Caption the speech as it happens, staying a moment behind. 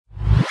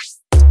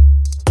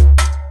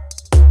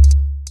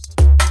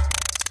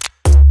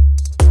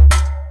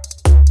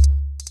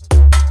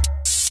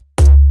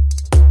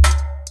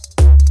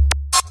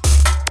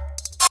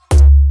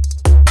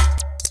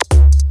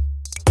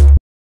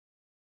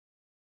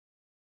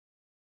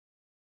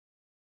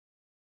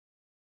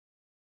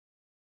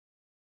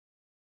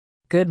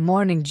Good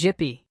morning,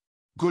 Jippy.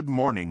 Good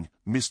morning,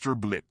 Mr.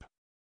 Blip.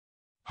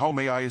 How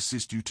may I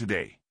assist you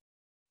today?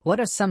 What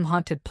are some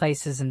haunted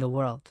places in the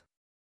world?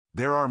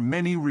 There are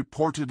many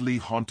reportedly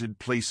haunted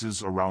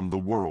places around the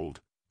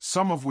world,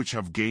 some of which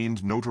have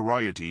gained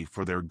notoriety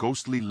for their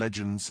ghostly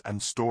legends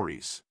and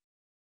stories.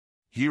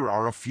 Here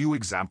are a few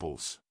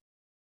examples.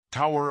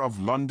 Tower of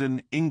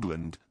London,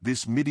 England.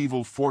 This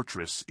medieval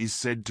fortress is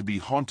said to be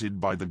haunted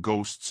by the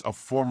ghosts of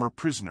former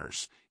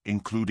prisoners,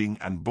 including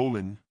Anne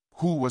Boleyn,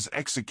 who was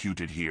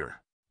executed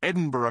here.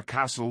 Edinburgh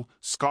Castle,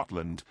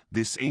 Scotland.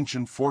 This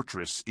ancient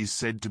fortress is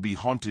said to be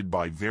haunted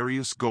by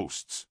various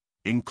ghosts,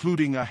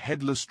 including a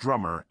headless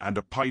drummer and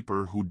a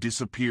piper who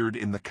disappeared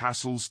in the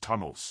castle's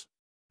tunnels.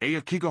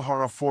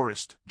 Aokigahara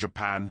Forest,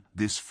 Japan.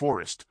 This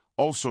forest,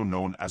 also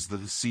known as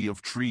the Sea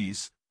of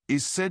Trees,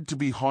 is said to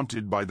be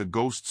haunted by the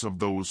ghosts of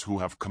those who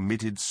have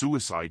committed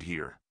suicide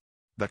here.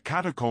 The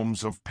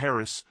Catacombs of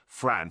Paris,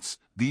 France.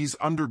 These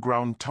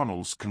underground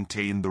tunnels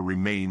contain the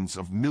remains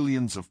of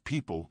millions of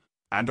people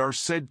and are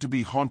said to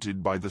be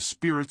haunted by the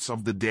spirits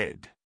of the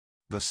dead.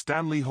 The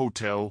Stanley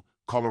Hotel,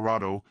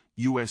 Colorado,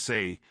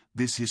 USA.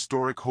 This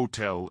historic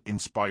hotel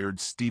inspired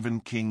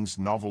Stephen King's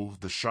novel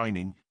The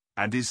Shining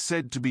and is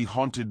said to be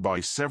haunted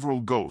by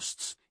several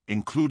ghosts,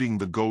 including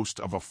the ghost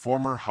of a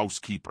former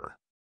housekeeper.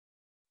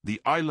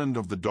 The Island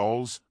of the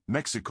Dolls,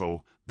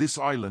 Mexico. This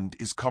island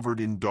is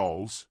covered in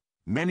dolls,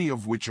 many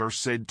of which are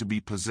said to be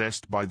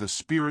possessed by the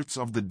spirits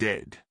of the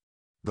dead.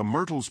 The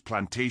Myrtles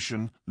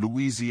Plantation,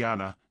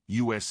 Louisiana,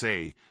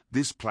 USA.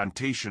 This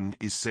plantation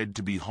is said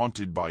to be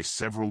haunted by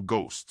several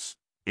ghosts,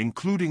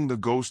 including the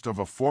ghost of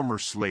a former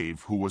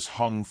slave who was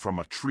hung from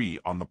a tree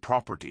on the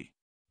property.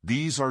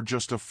 These are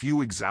just a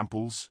few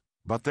examples,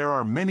 but there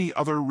are many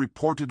other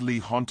reportedly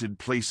haunted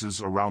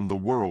places around the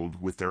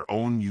world with their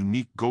own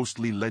unique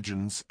ghostly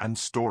legends and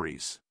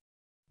stories.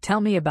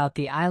 Tell me about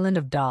the Island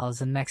of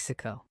Dolls in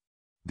Mexico.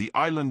 The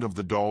Island of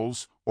the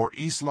Dolls, or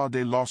Isla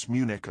de los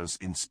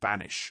Muñecas in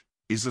Spanish,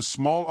 is a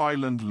small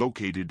island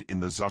located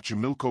in the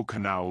Xochimilco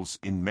Canals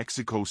in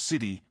Mexico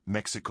City,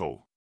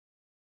 Mexico.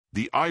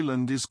 The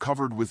island is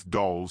covered with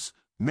dolls,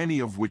 many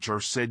of which are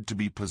said to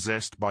be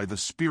possessed by the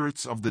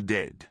spirits of the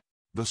dead.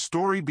 The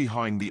story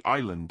behind the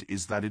island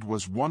is that it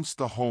was once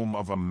the home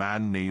of a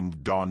man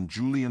named Don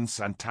Julian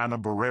Santana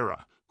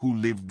Barrera, who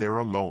lived there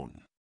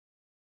alone.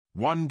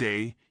 One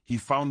day, he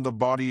found the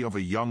body of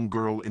a young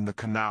girl in the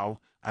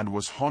canal and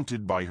was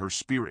haunted by her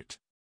spirit.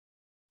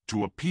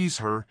 To appease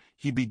her,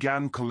 he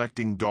began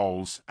collecting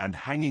dolls and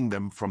hanging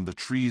them from the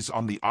trees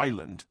on the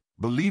island,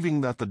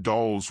 believing that the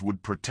dolls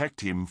would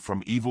protect him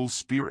from evil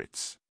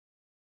spirits.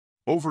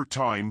 Over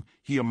time,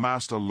 he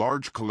amassed a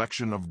large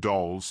collection of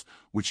dolls,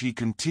 which he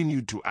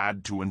continued to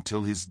add to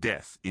until his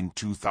death in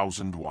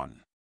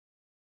 2001.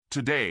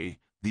 Today,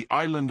 the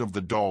Island of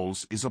the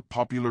Dolls is a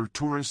popular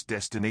tourist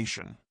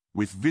destination,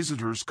 with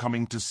visitors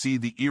coming to see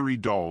the eerie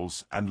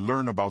dolls and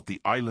learn about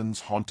the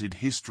island's haunted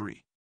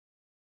history.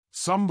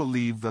 Some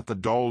believe that the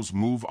dolls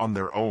move on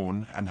their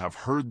own and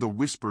have heard the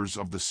whispers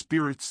of the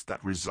spirits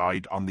that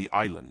reside on the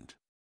island.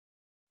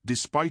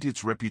 Despite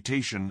its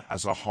reputation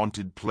as a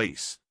haunted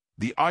place,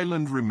 the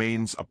island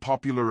remains a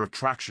popular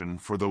attraction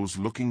for those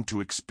looking to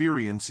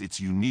experience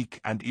its unique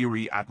and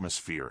eerie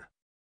atmosphere.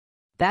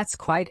 That's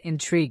quite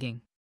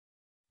intriguing.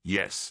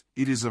 Yes,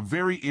 it is a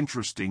very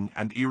interesting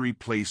and eerie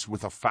place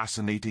with a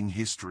fascinating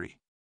history.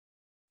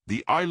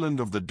 The Island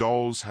of the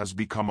Dolls has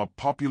become a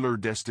popular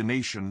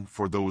destination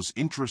for those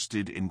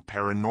interested in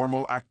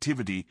paranormal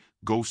activity,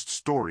 ghost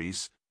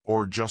stories,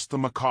 or just the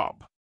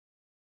macabre.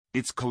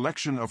 Its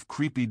collection of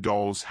creepy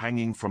dolls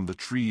hanging from the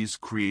trees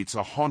creates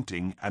a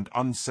haunting and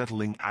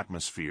unsettling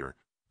atmosphere,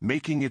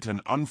 making it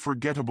an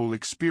unforgettable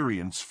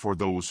experience for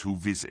those who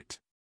visit.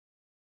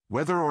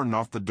 Whether or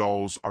not the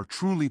dolls are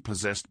truly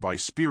possessed by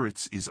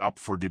spirits is up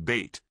for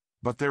debate,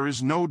 but there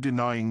is no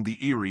denying the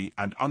eerie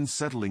and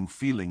unsettling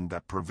feeling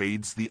that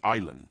pervades the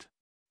island.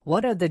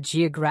 What are the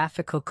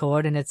geographical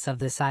coordinates of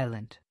this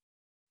island?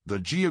 The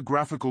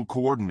geographical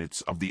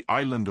coordinates of the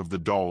Island of the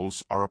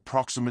Dolls are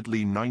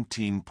approximately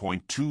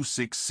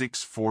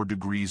 19.2664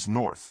 degrees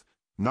north,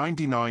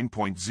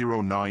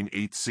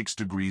 99.0986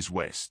 degrees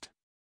west.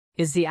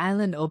 Is the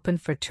island open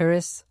for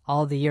tourists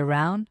all the year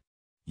round?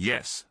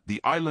 Yes,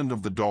 the Island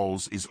of the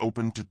Dolls is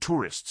open to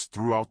tourists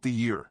throughout the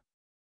year.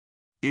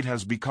 It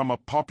has become a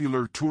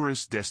popular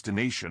tourist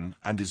destination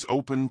and is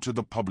open to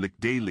the public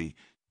daily,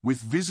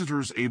 with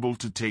visitors able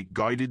to take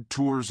guided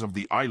tours of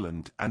the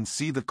island and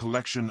see the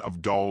collection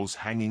of dolls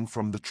hanging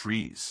from the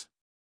trees.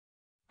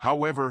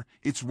 However,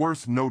 it's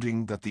worth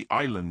noting that the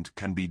island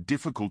can be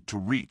difficult to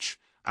reach,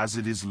 as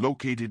it is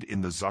located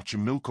in the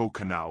Xochimilco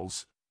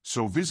Canals,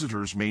 so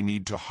visitors may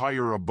need to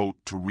hire a boat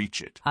to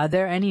reach it. Are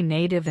there any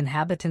native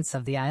inhabitants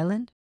of the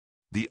island?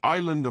 The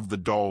Island of the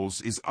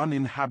Dolls is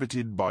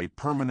uninhabited by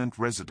permanent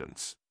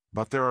residents,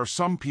 but there are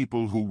some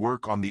people who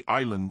work on the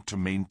island to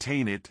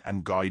maintain it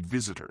and guide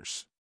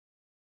visitors.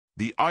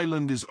 The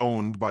island is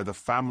owned by the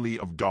family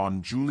of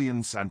Don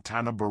Julian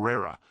Santana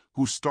Barrera,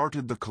 who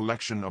started the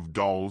collection of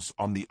dolls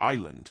on the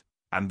island,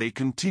 and they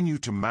continue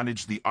to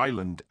manage the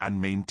island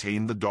and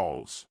maintain the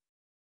dolls.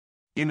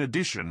 In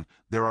addition,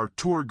 there are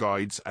tour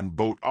guides and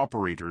boat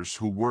operators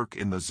who work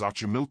in the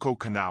Xochimilco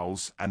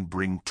canals and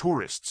bring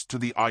tourists to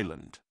the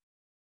island.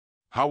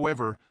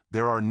 However,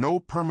 there are no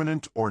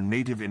permanent or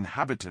native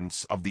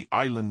inhabitants of the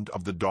island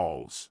of the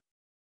Dolls.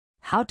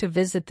 How to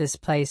visit this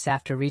place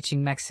after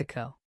reaching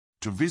Mexico?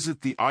 To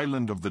visit the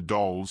island of the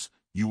Dolls,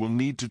 you will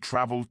need to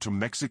travel to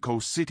Mexico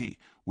City,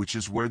 which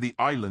is where the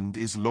island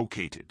is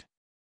located.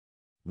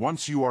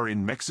 Once you are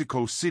in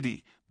Mexico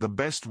City, the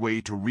best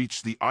way to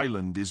reach the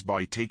island is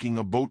by taking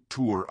a boat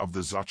tour of the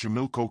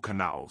Xochimilco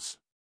canals.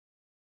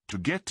 To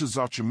get to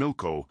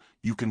Xochimilco,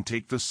 you can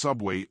take the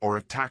subway or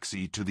a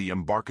taxi to the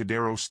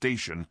Embarcadero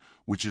station,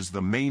 which is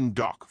the main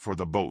dock for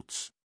the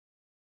boats.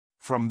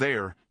 From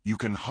there, you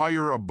can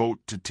hire a boat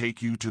to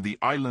take you to the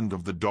island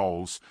of the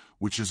Dolls,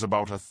 which is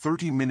about a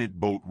 30-minute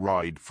boat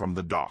ride from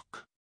the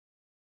dock.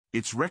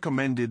 It's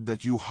recommended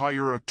that you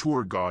hire a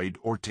tour guide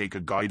or take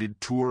a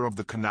guided tour of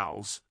the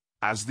canals,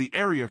 as the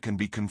area can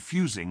be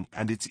confusing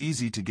and it's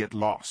easy to get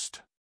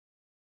lost.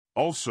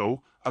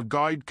 Also, a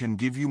guide can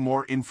give you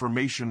more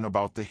information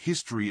about the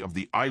history of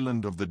the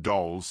island of the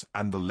Dolls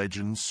and the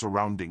legends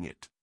surrounding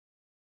it.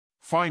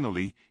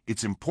 Finally,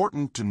 it's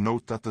important to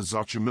note that the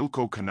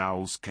Xochimilco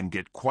canals can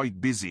get quite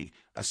busy,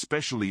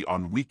 especially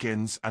on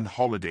weekends and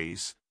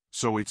holidays,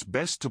 so it's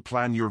best to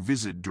plan your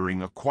visit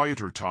during a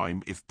quieter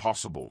time if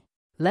possible.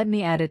 Let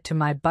me add it to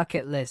my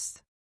bucket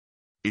list.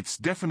 It's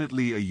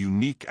definitely a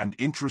unique and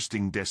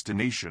interesting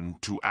destination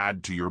to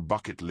add to your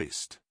bucket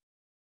list.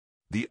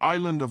 The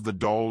island of the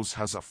Dolls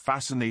has a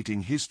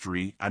fascinating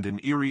history and an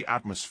eerie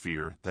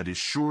atmosphere that is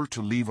sure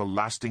to leave a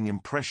lasting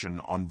impression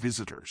on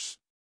visitors.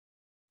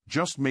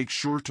 Just make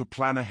sure to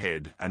plan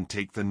ahead and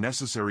take the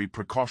necessary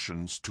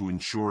precautions to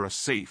ensure a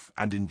safe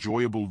and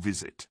enjoyable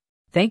visit.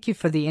 Thank you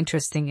for the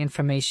interesting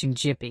information,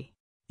 Jippy.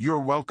 You're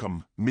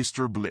welcome,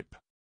 Mr. Blip.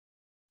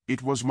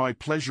 It was my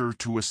pleasure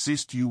to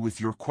assist you with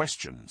your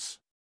questions.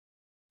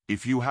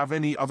 If you have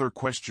any other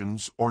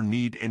questions or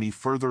need any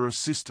further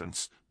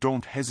assistance,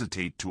 don't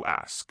hesitate to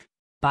ask.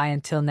 Bye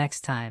until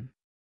next time.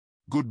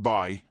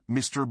 Goodbye,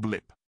 Mr.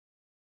 Blip.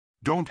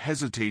 Don't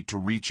hesitate to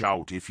reach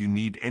out if you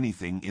need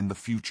anything in the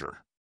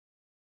future.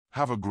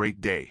 Have a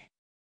great day.